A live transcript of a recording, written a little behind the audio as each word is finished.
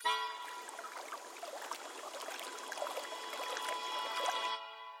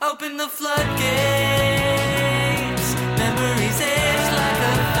Open the floodgates. Memories age like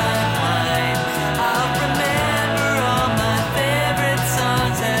a fine wine. I'll remember all my favorite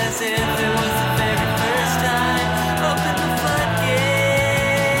songs as if it was the very first time. Open the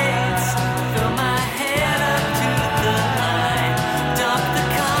floodgates. Fill my head up to the line. Dump the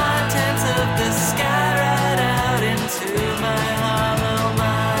contents of the sky right out into my hollow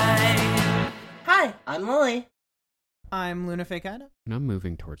mind. Hi, I'm Lily. I'm Luna Fakada. And I'm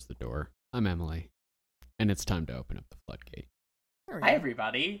moving towards the door. I'm Emily. And it's time to open up the floodgate. Hi,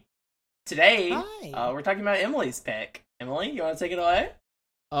 everybody. Today, Hi. we're talking about Emily's pick. Emily, you want to take it away?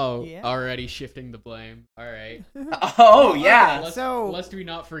 Oh, Yeah. already shifting the blame. Alright. Oh, yeah. Lest we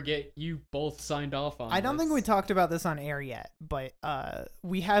not forget, you both signed off on I don't this. think we talked about this on air yet, but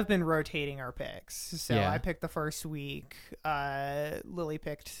we have been rotating our picks. So Yeah. I picked the first week, Lily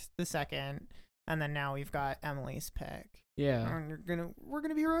picked the second, and then now we've got Emily's pick. Yeah. And we're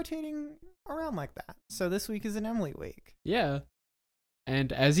gonna be rotating around like that. So this week is an Emily week. Yeah.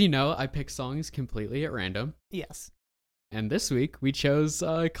 And as you know, I pick songs completely at random. Yes. And this week, we chose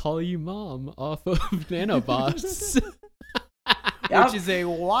Call You Mom off of Nanobots. Yep. Which is a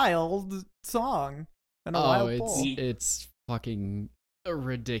wild song and a wild poll. it's fucking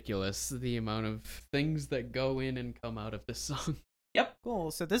ridiculous, the amount of things that go in and come out of this song. Yep.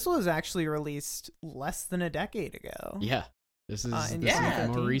 Cool. So this was actually released less than a decade ago. Yeah. This is, In this is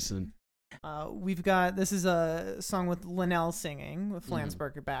 2013. more recent. This is a song with Linnell singing, with Mhm.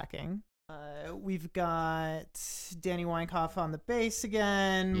 Flansburgh backing. We've got Danny Weinkauf on the bass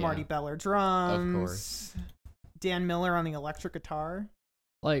again, Yeah. Marty Beller drums. Of course. Dan Miller on the electric guitar.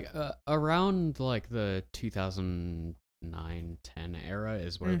 Like, around, like, the 2009-10 era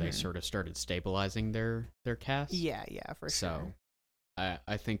is where they Mhm. sort of started stabilizing their cast. Yeah, for So, sure.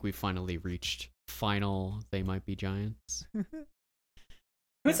 I think we finally reached final They Might Be Giants.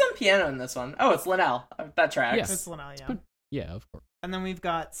 Who's on piano in this one? Oh, it's Linnell. That tracks. Yes. It's Linnell, yeah. But- yeah, of course. And then we've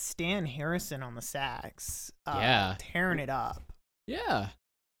got Stan Harrison on the sax. Yeah. Tearing it up. Yeah.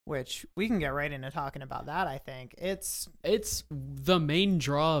 Which we can get right into talking about that, I think. It's It's the main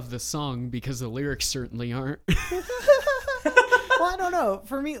draw of the song because the lyrics certainly aren't. well, I don't know.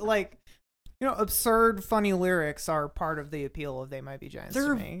 For me, like, absurd, funny lyrics are part of the appeal of They Might Be Giants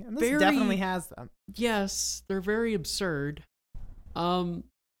They're to me. And this very- definitely has them. Yes, they're very absurd.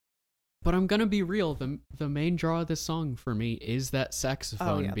 But I'm gonna be real. The main draw of this song for me is that saxophone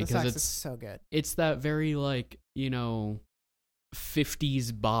Oh, yeah, the because sax it's is so good. it's that very, like,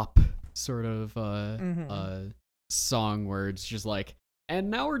 50s bop sort of song where it's just like, and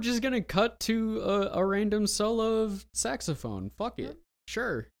now we're just gonna cut to a random solo of saxophone. Fuck it.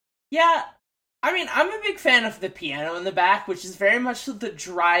 Sure. Yeah. I mean, I'm a big fan of the piano in the back, which is very much the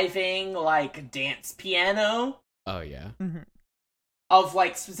driving, like, dance piano Oh yeah. Mhm. of,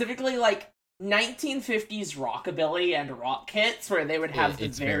 like, specifically, like, 1950s rockabilly and rock hits where they would have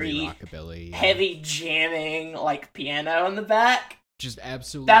It's the very very rockabilly. Yeah. heavy jamming, like, piano in the back. Just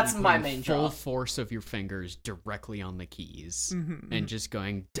absolutely. That's my putting main full draw. force of your fingers directly on the keys Mhm, and mhm. just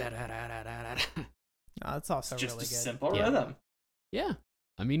going da da da da da da. Oh, that's also Just really a good. simple Yeah. rhythm. Yeah,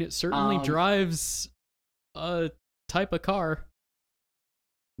 I mean it certainly drives a type of car.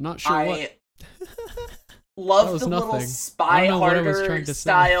 Not sure what. I love That was the little nothing. Spy I don't know what I was Harder trying to say.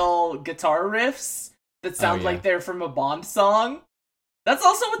 style guitar riffs that sound yeah. like they're from a Bond song. That's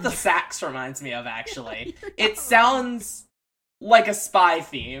also what the sax reminds me of, actually. It sounds like a spy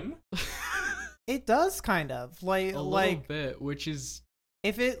theme. It does kind of A little bit, which is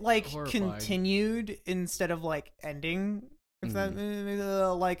if it like horrifying. continued instead of like ending. If that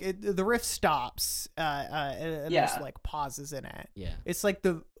like the riff stops, and Yeah. there's like pauses in it. yeah, It's like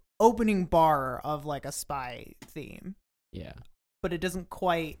the opening bar of like a spy theme, yeah. but it doesn't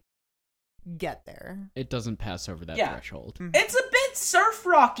quite get there. It doesn't pass over that Yeah. threshold. It's a bit surf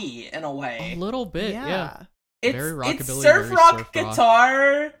rocky in a A way. little bit, yeah. It's Very it's rockabilly, surf very rock surf rock.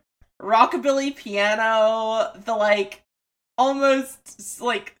 guitar, rockabilly piano, the like almost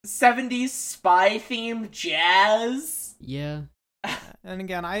like 70s spy themed jazz. Yeah. And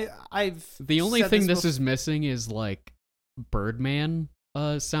again, I've The only said thing this before- is missing is like Birdman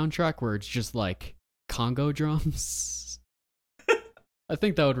soundtrack where it's just like Congo drums. I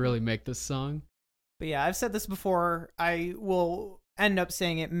think that would really make this song. But yeah, I've said this before. I will end up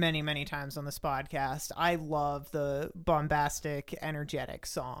saying it many, many times on this podcast. I love the bombastic, energetic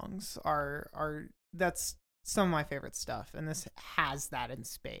songs. That's some of my favorite stuff, and this has that in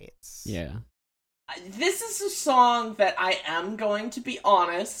spades. Yeah. This is a song that I am going to be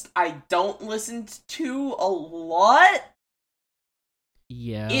honest, I don't listen to a lot.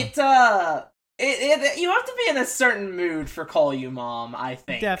 Yeah. You have to be in a certain mood for Call You Mom, I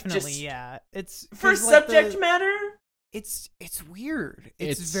think. Definitely, Just yeah. It's for 'cause, like, subject matter. It's weird.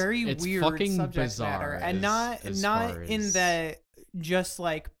 It's It's very weird fucking subject matter, bizarre and as not far in as- the just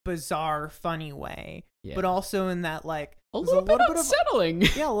like bizarre, funny way, Yeah. but also in that like a there's little bit of unsettling.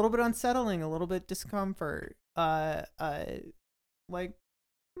 yeah, a little bit unsettling, a little bit discomfort. Like,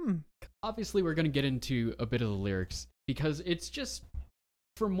 Obviously, we're gonna get into a bit of the lyrics because it's just,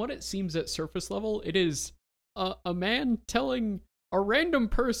 from what it seems at surface level, it is a man telling a random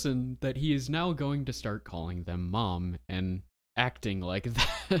person that he is now going to start calling them mom and acting like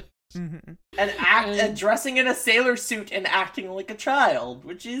that. mhm. And dressing in a sailor suit and acting like a child,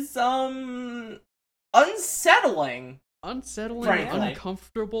 which is unsettling. Unsettling, Frankly.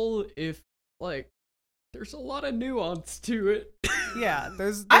 uncomfortable. If like, there's a lot of nuance to it. Yeah,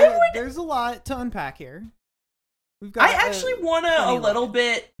 there's I would- there's a lot to unpack here. We've got I actually want to funny a little look.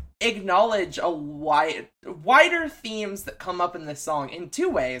 bit acknowledge wider themes that come up in this song in two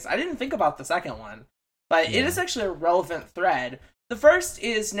ways. I didn't think about the second one, but it Yeah. is actually a relevant thread. The first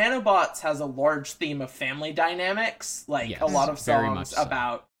is Nanobots has a large theme of family dynamics, like Yes, a lot of very songs much so.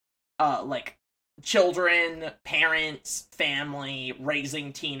 about like children, parents, family,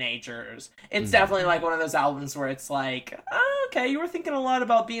 raising teenagers. It's Mhm. definitely like one of those albums where it's like, oh, okay, you were thinking a lot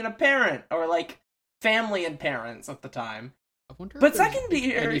about being a parent, or like family and parents at the time. I wonder But if there's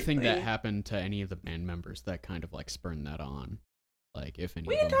secondarily- anything that happened to any of the band members that kind of like spurned that on. Like if any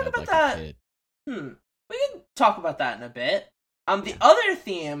We of can them talk had about like that. a kid. We can talk about that in a bit. The other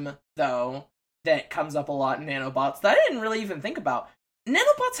theme, though, that comes up a lot in Nanobots that I didn't really even think about.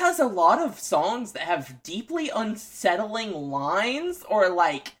 Nanobots has a lot of songs that have deeply unsettling lines or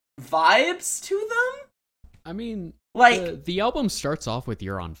like vibes to them. I mean, Like, the album starts off with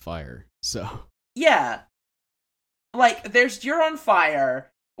 "You're on Fire," so yeah. Like, there's You're on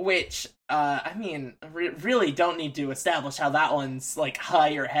Fire, which, I mean, really don't need to establish how that one's, like,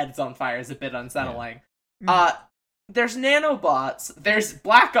 Your Head's on Fire is a bit unsettling. Mhm. There's Nanobots, there's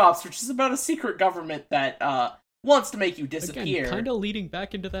Black Ops, which is about a secret government that, wants to make you disappear. again, kind of leading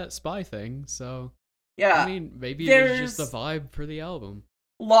back into that spy thing. So Yeah. I mean, maybe it was just the there's- vibe for the album.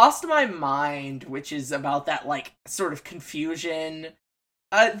 Lost My Mind, which is about that, like, sort of confusion.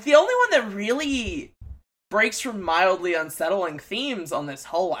 The only one that really breaks from mildly unsettling themes on this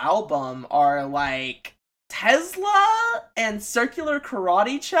whole album are, like, Tesla and Circular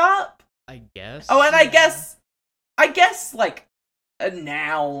Karate Chop. I guess. Oh, and I Yeah. guess, like,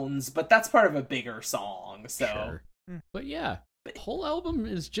 nouns, but that's part of a bigger song, so. Sure. But yeah, the whole album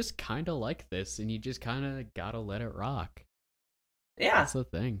is just kind of like this, and you just kind of gotta let it rock. Yeah. That's the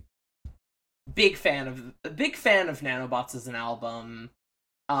thing. Big fan of Nanobots as an album.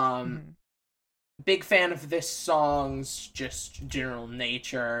 Mhm. Big fan of this song's just general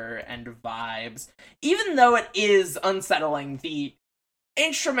nature and vibes. Even though it is unsettling, the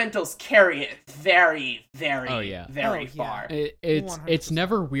instrumentals carry it very, very, Oh, yeah. very Oh, yeah. far. It's 100%.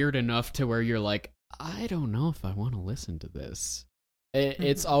 never weird enough to where you're like, I don't know if I want to listen to this.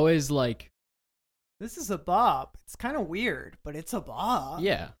 It's always like, This is a bop. It's kind of weird, but it's a bop.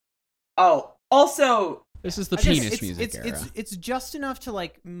 yeah, Oh, also, this is the I guess penis music era. It's just enough to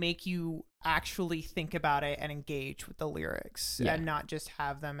like make you actually think about it and engage with the lyrics Yeah. and not just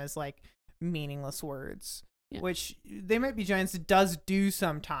have them as like meaningless words. Yeah. Which They Might Be Giants does do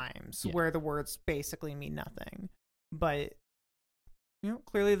sometimes, Yeah. where the words basically mean nothing. But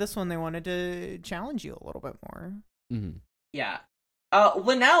clearly this one they wanted to challenge you a little bit more. Mhm. yeah.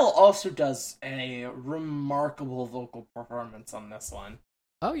 Linnell also does a remarkable vocal performance on this one.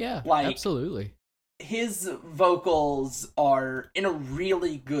 Oh yeah, Like- absolutely. His vocals are in a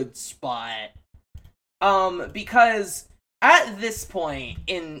really good spot. Because at this point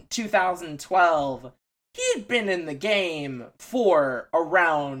in 2012, he had been in the game for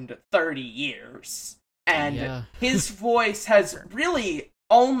around 30 years. And Yeah. his voice has really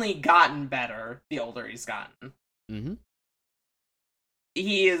only gotten better the older he's gotten. Mm-hmm.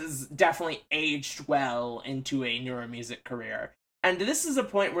 He is definitely aged well into a neuromusic career. And this is a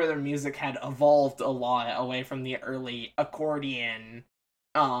point where their music had evolved a lot away from the early accordion,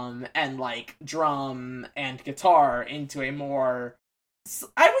 and like drum and guitar into a more,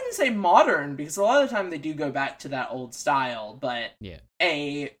 I wouldn't say modern, because a lot of the time they do go back to that old style, but Yeah.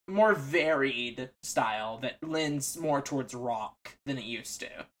 a more varied style that lends more towards rock than it used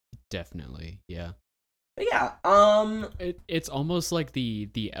to. Definitely, yeah. But yeah, It's almost like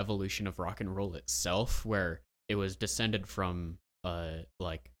the evolution of rock and roll itself, where it was descended from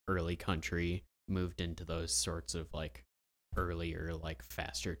like early country, moved into those sorts of like earlier like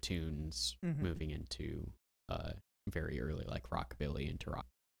faster tunes, Mhm. moving into very early like rockabilly into rock.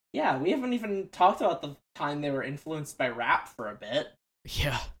 Yeah, we haven't even talked about the time they were influenced by rap for a bit.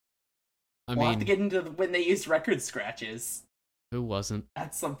 Yeah. We'll have to get into when they used record scratches who wasn't?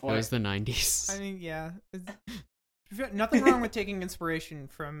 at some It point. was the 90s. I mean, yeah. Nothing wrong with taking inspiration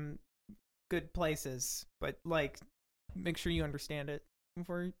from good places, but, like, make sure you understand it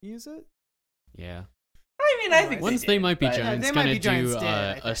before you use it. Yeah. I mean, I think Once they they did, might be but- Giants They Might gonna Be Giants do did,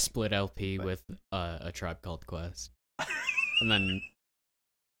 I a think. split LP But- with a Tribe Called Quest, and then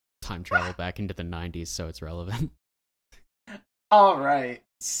time travel back into the 90s so it's relevant. All right.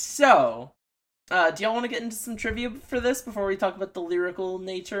 So, do y'all want to get into some trivia for this before we talk about the lyrical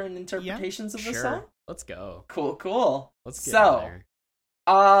nature and interpretations of this song? Let's go. Cool. Let's get So, in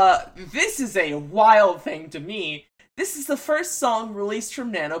there. This is a wild thing to me. This is the first song released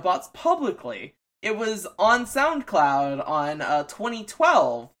from Nanobots publicly. It was on SoundCloud on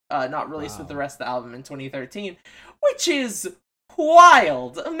 2012, not released with Wow. the rest of the album in 2013, which is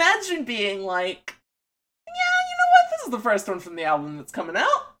wild. Imagine being like, yeah, you know what? This is the first one from the album that's coming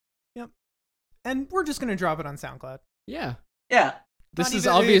out. And we're just gonna drop it on SoundCloud. Yeah. Yeah. This Not is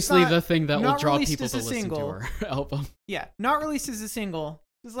even- obviously it's not- the thing that will not draw released people as to a listen single. to our album. Yeah, not released as a single.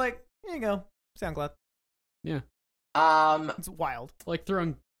 It's like, here you go, SoundCloud. It's wild. Like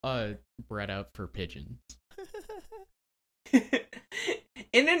throwing bread out for pigeons.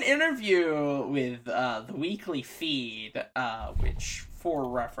 In an interview with the Weekly Feed, which for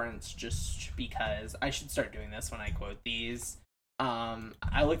reference, just because I should start doing this when I quote these,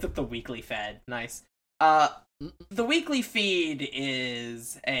 I looked up the Weekly Fed. Nice. The Weekly Feed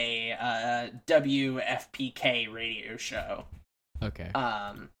is a WFPK radio show. Okay.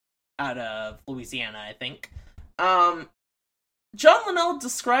 Out of Louisiana, I think. John Linnell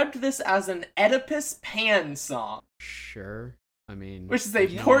described this as an Oedipus Pan song, Sure. I mean, which is a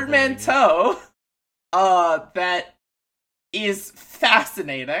Yeah. portmanteau that is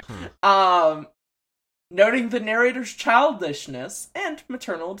fascinating. Huh. Noting the narrator's childishness and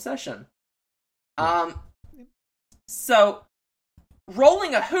maternal obsession. So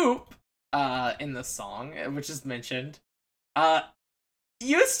rolling a hoop in the song, which is mentioned,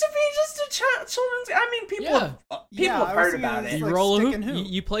 used to be just a children's. I mean, people Yeah. have I was heard thinking about it's it. You like roll a stick hoop. and hoop.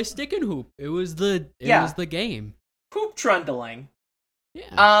 You play stick and hoop. It was the Yeah. game. Hoop trundling.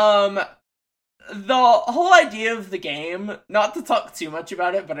 Yeah. The whole idea of the game, not to talk too much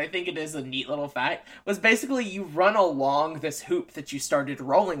about it, but I think it is a neat little fact, was basically you run along this hoop that you started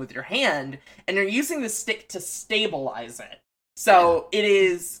rolling with your hand, and you're using the stick to stabilize it. So it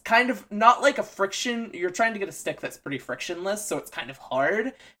is kind of not like a friction, you're trying to get a stick that's pretty frictionless, so it's kind of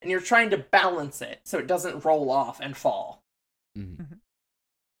hard, and you're trying to balance it so it doesn't roll off and fall. Mhm. To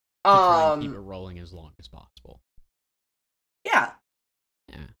try and keep it Um, rolling as long as possible. yeah.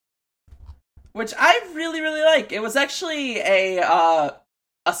 Yeah. Which I really, really like. It was actually a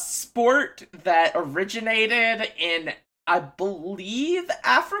sport that originated in, I believe,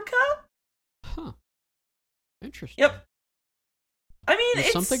 Africa? Huh. Interesting. Yep. I mean, There's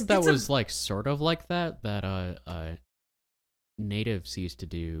it's something that it's a- was like sort of like that natives used to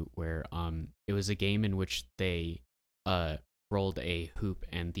do where it was a game in which they rolled a hoop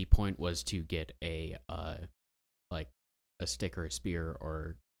and the point was to get a like a stick or a spear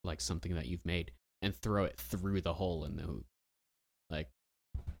or like something that you've made and throw it through the hole in the hoop. Like,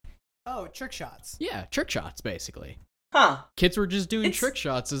 Oh, trick shots. yeah, trick shots basically. Huh. Kids were just doing It's- trick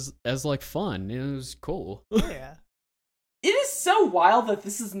shots as like fun. It was cool. Yeah. It is so wild that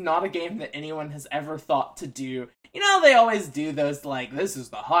this is not a game that anyone has ever thought to do. You know, they always do those, like, this is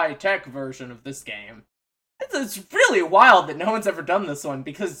the high-tech version of this game. It's really wild that no one's ever done this one,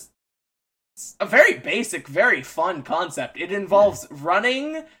 because it's a very basic, very fun concept. It involves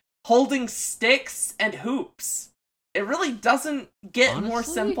running, holding sticks, and hoops. It really doesn't get more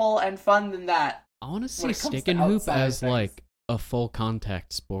Honestly? simple and fun than that. I want to see When it comes stick to and hoop outside as things. like a full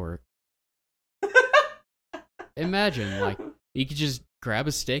contact sport. Imagine, like, you could just grab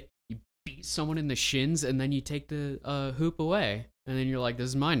a stick, you beat someone in the shins, and then you take the hoop away. And then you're like, this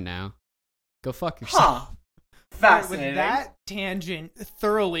is mine now. Go fuck yourself. Huh. Fascinating. With that tangent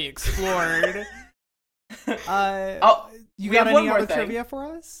thoroughly explored, Oh, you we got have one any more other thing. trivia for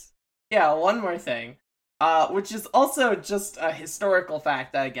us? Yeah, one more thing, which is also just a historical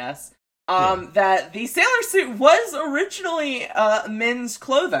fact, I guess. That the sailor suit was originally men's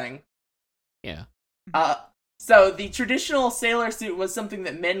clothing. Yeah. So the traditional sailor suit was something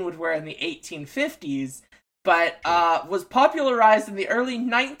that men would wear in the 1850s, but was popularized in the early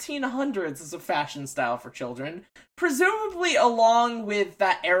 1900s as a fashion style for children, presumably along with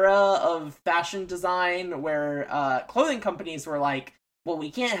that era of fashion design where clothing companies were like, well,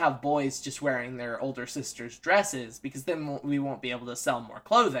 we can't have boys just wearing their older sisters' dresses because then we won't be able to sell more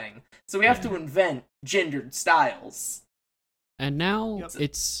clothing. So we have to invent gendered styles. And now Yep.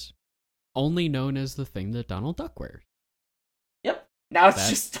 it's only known as the thing that Donald Duck wears. Yep. Now it's That-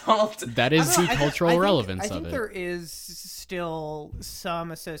 just Donald. That is the cultural relevance I of think it. there is still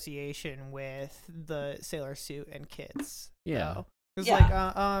some association with the sailor suit and kids. Yeah. Because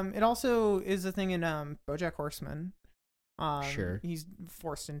Yeah. it also is a thing in BoJack Horseman. Sure. He's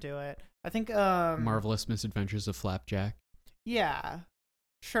forced into it. I think Marvelous Misadventures of Flapjack. Yeah,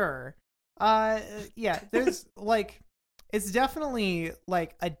 sure. Yeah, there's like, it's definitely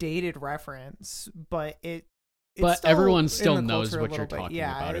like a dated reference, but it's But still everyone in still the knows culture a what you're little bit. talking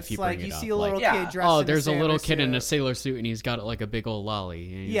Yeah, about it's if you like bring it you up. see a Like, little Yeah. kid dressed in oh, there's a little sailor kid in a suit. sailor suit and he's got like a big old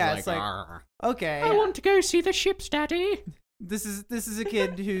lolly. And he's Yeah, like, it's like, "Arr." Okay, I want to go see the ships, Daddy. this is a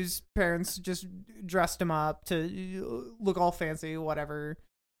kid whose parents just dressed him up to look all fancy, whatever,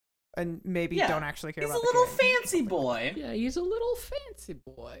 and maybe Yeah, don't actually care He's a about little the kid. fancy boy. Yeah, he's a little fancy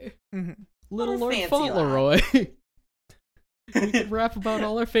boy. Mhm. Little Little Lord fancy Fauntleroy. We could rap about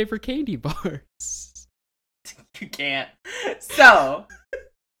all our favorite candy bars. You can't. So,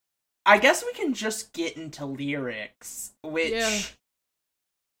 I guess we can just get into lyrics, which, Yeah.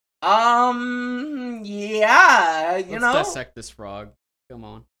 yeah, you Let's know, dissect this frog. Come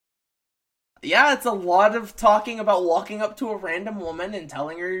on. yeah, it's a lot of talking about walking up to a random woman and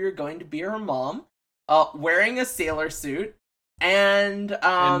telling her you're going to be her mom, wearing a sailor suit, and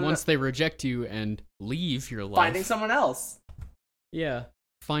And once they reject you and leave your life, finding someone else. yeah,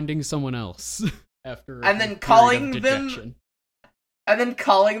 finding someone else after a And then period calling of them- dejection. And then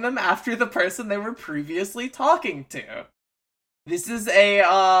calling them after the person they were previously talking to. This is a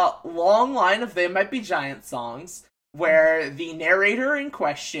long line of They Might Be Giant songs where the narrator in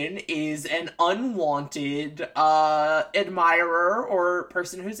question is an unwanted admirer or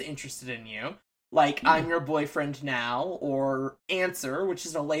person who's interested in you. Like, I'm your boyfriend now, or Answer, which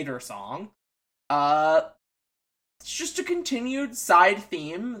is a later song. It's just a continued side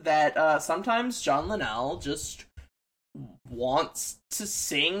theme that sometimes John Linnell just wants to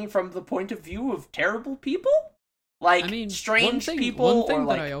sing from the point of view of terrible people. Like, I mean, strange one people thing or, that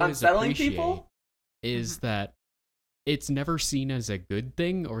like, I always unsettling appreciate people. is that it's never seen as a good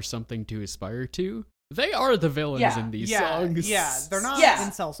thing or something to aspire to. They are the villains Yeah. in these Yeah, songs. yeah, they're not Yeah.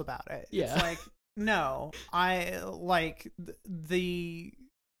 incels about it. Yeah. It's like, no, I like the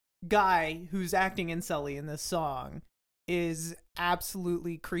guy who's acting incelly in this song is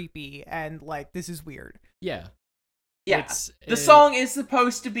absolutely creepy and like, this is weird. Yeah. Yeah. It's, The song is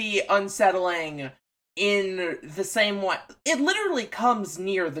supposed to be unsettling in the same way. It literally comes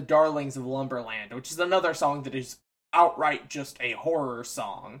near The Darlings of Lumberland, which is another song that is outright just a horror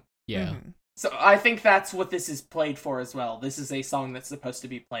song. Yeah. Mhm. So I think that's what this is played for as well. This is a song that's supposed to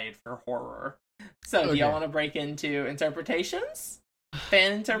be played for horror. So do y'all Okay. want to break into interpretations?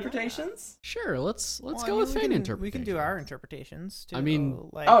 Fan interpretations? Sure, let's Well, I go mean, with we fan can- interpretation. We can do our interpretations too. I mean-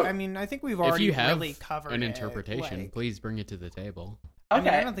 like, Oh. I think we've If already you have really covered an it, interpretation, like- please bring it to the table. I mean,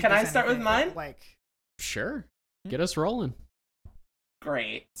 Okay, don't think can I there's start with anything mine? that, like, Sure. Get us rolling.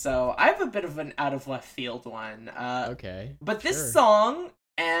 Great. So I have a bit of an out of left field one. Okay. But this sure. song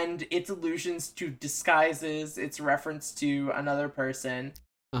and its allusions to disguises, its reference to another person,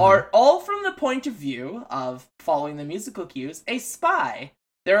 Uh-huh. are all from the point of view of, following the musical cues, a spy.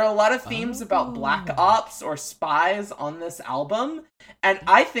 There are a lot of themes about black Oh. ops or spies on this album, and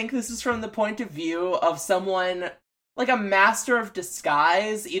I think this is from the point of view of someone, like a master of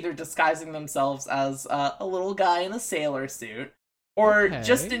disguise, either disguising themselves as a little guy in a sailor suit, or Okay.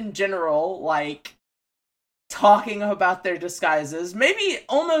 just in general, like, talking about their disguises. Maybe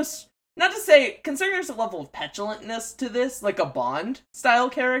almost, not to say, considering there's a level of petulantness to this, like a Bond-style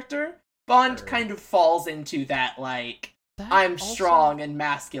character, Bond Sure. kind of falls into that, like, That I'm also- strong and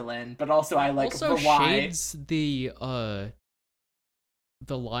masculine, but also I like also rely. shades the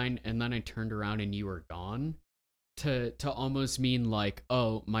line, and then I turned around and you were gone, to almost mean like,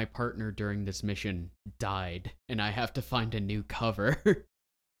 oh, my partner during this mission died and I have to find a new cover.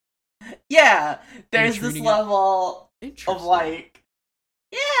 Yeah, there's this treating it- level Interesting. of, like,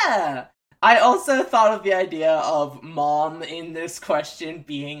 yeah. I also thought of the idea of mom in this question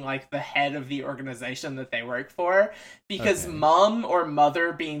being, like, the head of the organization that they work for, because Okay. mom or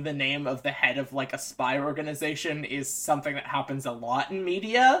mother being the name of the head of, like, a spy organization is something that happens a lot in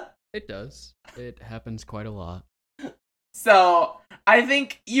media. It does. It happens quite a lot. So, I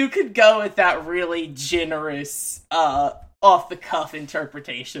think you could go with that really generous, off-the-cuff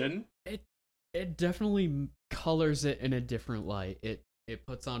interpretation. It definitely colors it in a different light. It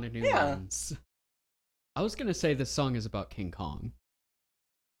puts on a new Yeah. lens. I was gonna say this song is about King Kong,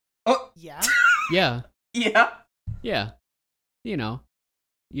 Yeah. Yeah. Yeah. Yeah. You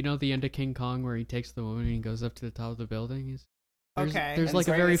know the end of King Kong where he takes the woman and he goes up to the top of the building? There's And like a he's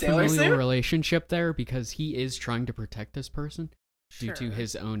wearing very a sailor familial suit? relationship there because he is trying to protect this person due to Sure.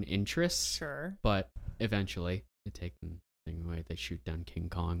 his own interests. Sure. But eventually, they take the thing away. They shoot down King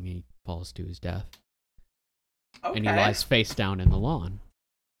Kong. And he falls to his death. Okay. And he lies face down in the lawn.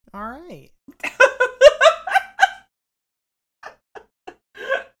 All right.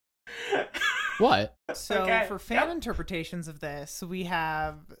 What? So Okay, for fan yep. interpretations of this, we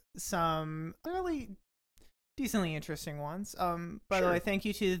have some really decently interesting ones. By the Sure. way, thank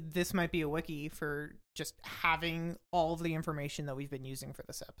you to This Might Be a Wiki for just having all of the information that we've been using for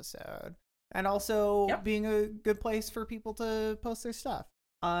this episode. And also Yep. being a good place for people to post their stuff.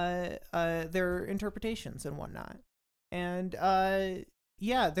 Their interpretations and whatnot. And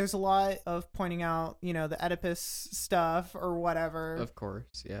yeah, there's a lot of pointing out, the Oedipus stuff or whatever. Of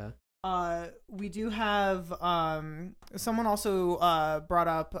course, yeah. We do have someone also brought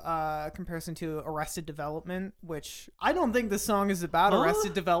up a comparison to Arrested Development, which I don't think the song is about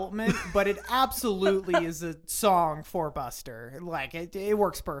Arrested Development, but it absolutely is a song for Buster. Like it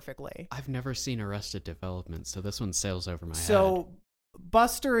works perfectly. I've never seen Arrested Development, so this one sails over my head. So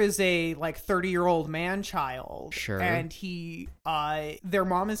Buster is a 30-year-old man child. Sure. And their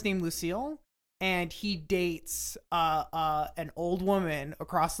mom is named Lucille. And he dates an old woman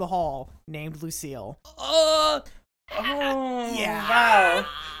across the hall named Lucille. Oh, Yeah. wow.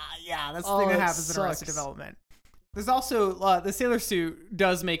 Yeah, that's the thing that it happens in Arrested sucks. Development. There's also the sailor suit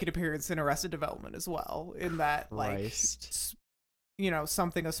does make an appearance in Arrested Development as well. In that, Christ.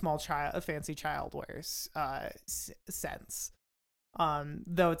 something a fancy child wears sense.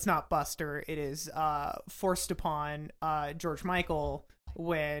 Though it's not Buster, it is forced upon George Michael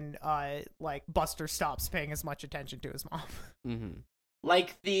when Buster stops paying as much attention to his mom. Mm-hmm.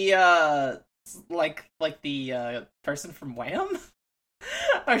 Like the person from Wham.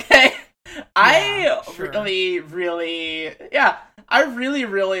 Okay. I sure. really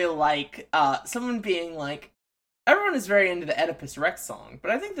like someone being like, everyone is very into the Oedipus Rex song, but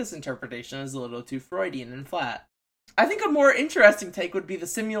I think this interpretation is a little too Freudian and flat. I think a more interesting take would be the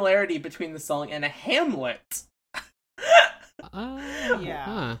similarity between the song and a Hamlet.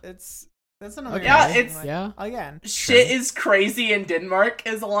 Yeah, that's another. Okay. Yeah, interesting, it's- Yeah. again. Shit is crazy in Denmark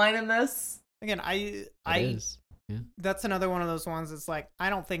is a line in this. Again, It I is. that's another one of those ones. It's like I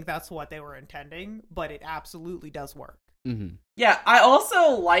don't think that's what they were intending, but it absolutely does work. Mm-hmm. Yeah, I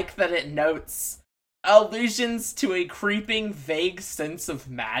also like that it notes allusions to a creeping, vague sense of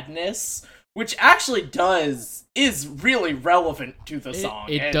madness, which actually is really relevant to the song.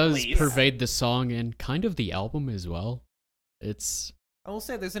 It at does least. pervade the song and kind of the album as well. It's I will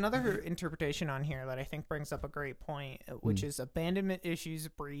say there's another interpretation on here that I think brings up a great point, which is abandonment issues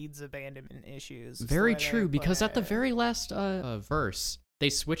breeds abandonment issues. It's the very way they true put because at the it. very last verse,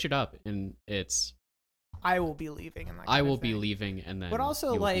 they switch it up and it's I will be leaving. And that I kind of will be thing. leaving and then But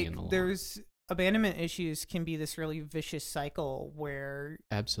also, you will be in the lawn. there's abandonment issues can be this really vicious cycle where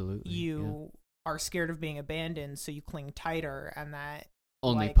Absolutely you are scared of being abandoned, so you cling tighter, and that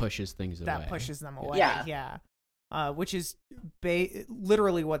only like, pushes things away. that pushes them away. Yeah. Yeah. Which is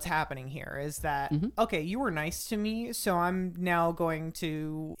literally what's happening here is that, Mhm. okay, you were nice to me, so I'm now going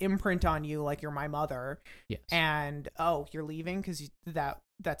to imprint on you like you're my mother. Yes. And, oh, you're leaving because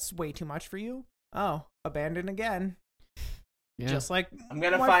that's way too much for you? Oh, abandoned again. Yeah. Just like I'm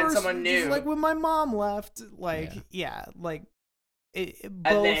gonna my find first- someone new. Just like when my mom left. Like, both,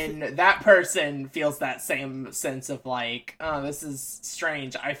 And then that person feels that same sense of like, oh, this is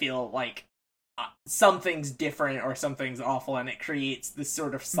strange. I feel like something's different or something's awful, and it creates this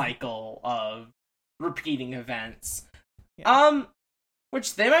sort of cycle of repeating events. Yeah.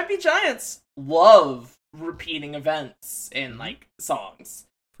 Which They Might Be Giants love repeating events in like songs.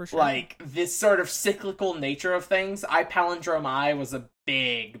 for sure. Like this sort of cyclical nature of things. I Palindrome I was a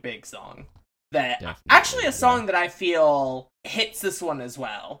big song. That Definitely, actually a yeah. song that I feel hits this one as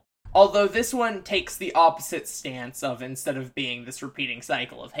well. Although this one takes the opposite stance of, instead of being this repeating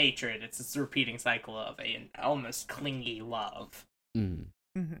cycle of hatred, it's this repeating cycle of an almost clingy love. Mm.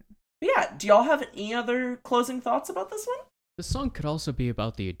 Mhm. But yeah, do y'all have any other closing thoughts about this one? The song could also be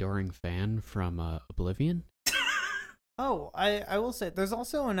about the adoring fan from Oblivion. Oh, I will say there's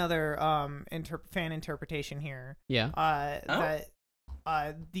also another fan interpretation here. Yeah. That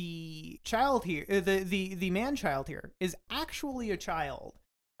the child here, the man child here is actually a child,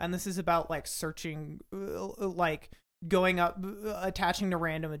 and this is about like searching, like going up, attaching to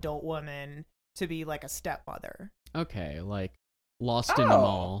random adult women to be like a stepmother. Okay, like Lost in the Oh.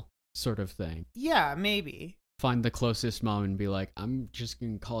 Mall sort of thing. Yeah, maybe. find the closest mom and be like, I'm just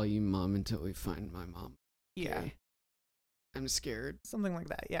gonna call you mom until we find my mom. Yeah. Okay. I'm scared. Something like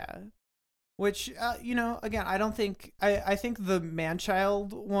that, yeah. Which, again, I don't think... I think the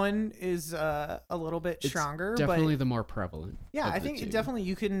man-child one is a little bit It's stronger, definitely but... the more prevalent. Yeah, of I the think two. definitely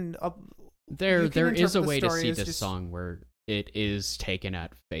you can... There you can is a interpret the way to story see as this just- song where it is taken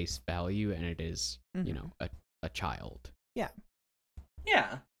at face value and it is, a child. Yeah.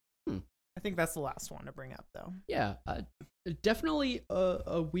 I think that's the last one to bring up, though. Yeah, definitely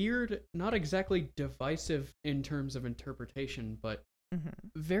a weird, not exactly divisive in terms of interpretation, but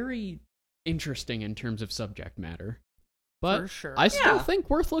very interesting in terms of subject matter. But For sure. I still Yeah. think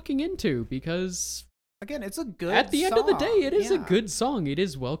worth looking into because Again, it's a good at the end of the day, song. it is a Yeah. good song. It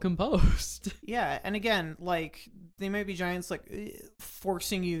is well composed. Yeah, and again, like, They Might Be Giants, like,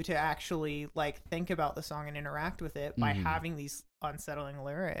 forcing you to actually, like, think about the song and interact with it by Mhm. having these unsettling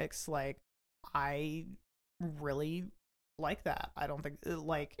lyrics. Like, I really like that. I don't think,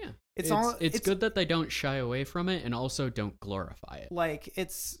 like, Yeah. it's good that they don't shy away from it and also don't glorify it. like,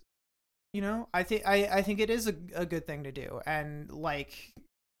 it's, I think it is a good thing to do. And, like,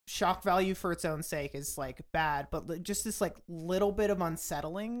 shock value for its own sake is, like, bad, but just this, like, little bit of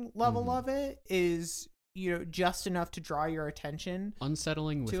unsettling level Mhm. of it is, just enough to draw your attention.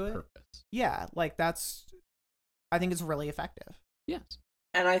 Unsettling with To it? purpose. Yeah, like, I think it's really effective. Yes.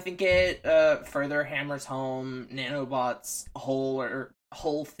 And I think it further hammers home Nanobot's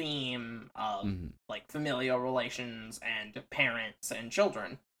whole theme of Mhm. like familial relations and parents and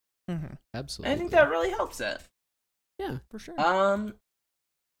children. Mm-hmm. Absolutely. I think that really helps it. Yeah. For sure.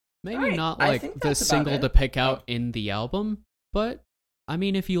 Maybe Alright, not I like think the that's about single it. to pick out in the album, but I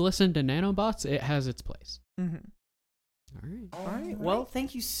mean, if you listen to Nanobots, it has its place. Mm-hmm. All right. All right. Well,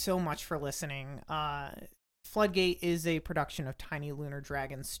 thank you so much for listening. Floodgate is a production of Tiny Lunar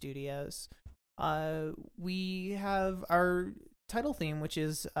Dragon Studios. We have our title theme, which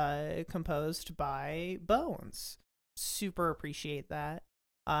is composed by Bones. Super appreciate that.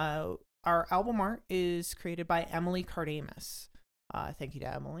 Our album art is created by Emily Cardamus. Thank you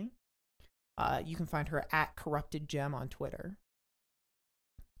to Emily. You can find her at Corrupted Gem on Twitter.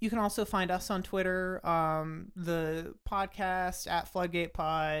 You can also find us on Twitter, the podcast at Floodgate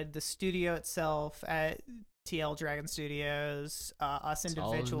Pod, the studio itself at TL Dragon Studios, us It's all in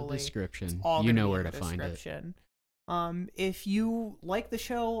the individually. description. It's all You gonna know be where in to the find it. description. If you like the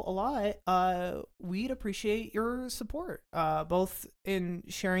show a lot, we'd appreciate your support, both in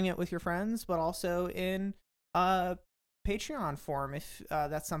sharing it with your friends, but also in Patreon form if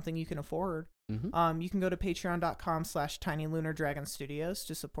that's something you can afford. Mhm. You can go to patreon.com/tinylunardragonstudios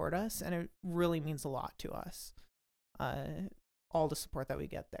to support us, and it really means a lot to us. All the support that we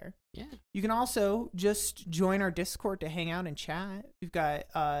get there. Yeah. You can also just join our Discord to hang out and chat. We've got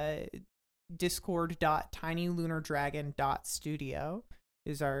discord.tinylunardragon.studio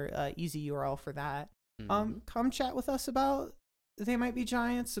is our easy URL for that. Mhm. Come chat with us about They Might Be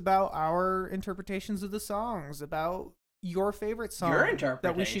Giants, about our interpretations of the songs, about your favorite song Your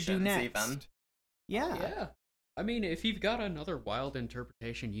that we should do interpretations, next. even. Yeah. Yeah. I mean, if you've got another wild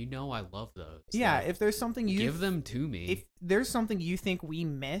interpretation, you know I love those. Yeah, Like, if there's something you give them to me. if there's something you think we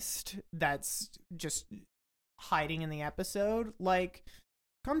missed that's just hiding in the episode, like,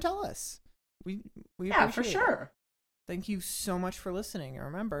 come tell us. We Yeah, for appreciate it. sure. Thank you so much for listening. And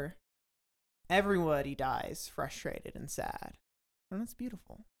remember, everybody dies frustrated and sad. And that's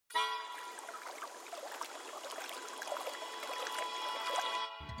beautiful.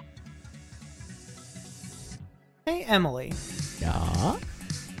 Hey, Emily. Yeah.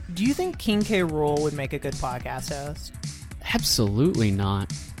 Do you think King K. Rool would make a good podcast host? Absolutely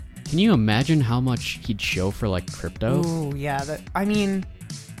not. Can you imagine how much he'd show for like crypto? Ooh, yeah.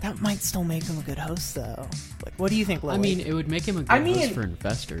 That might still make him a good host, though. Like, what do you think, Lily? I mean, it would make him a good I mean- host for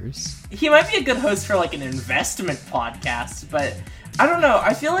investors. He might be a good host for like an investment podcast, but I don't know.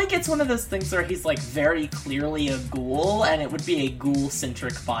 I feel like it's one of those things where he's like very clearly a ghoul, and it would be a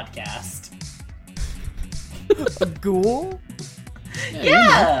ghoul-centric podcast. a ghoul?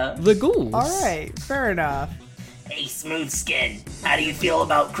 Yeah. The ghouls. All right, fair enough. Hey, Smoothskin, how do you feel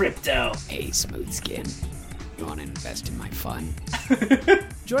about crypto? Hey, Smooth Skin. You want to invest in my fun?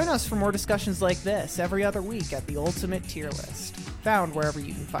 Join us for more discussions like this every other week at the Ultimate Tier List, found wherever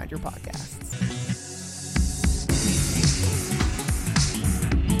you can find your podcasts.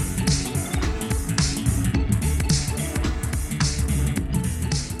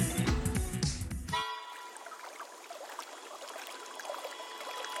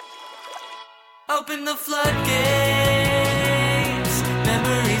 Open the floodgates.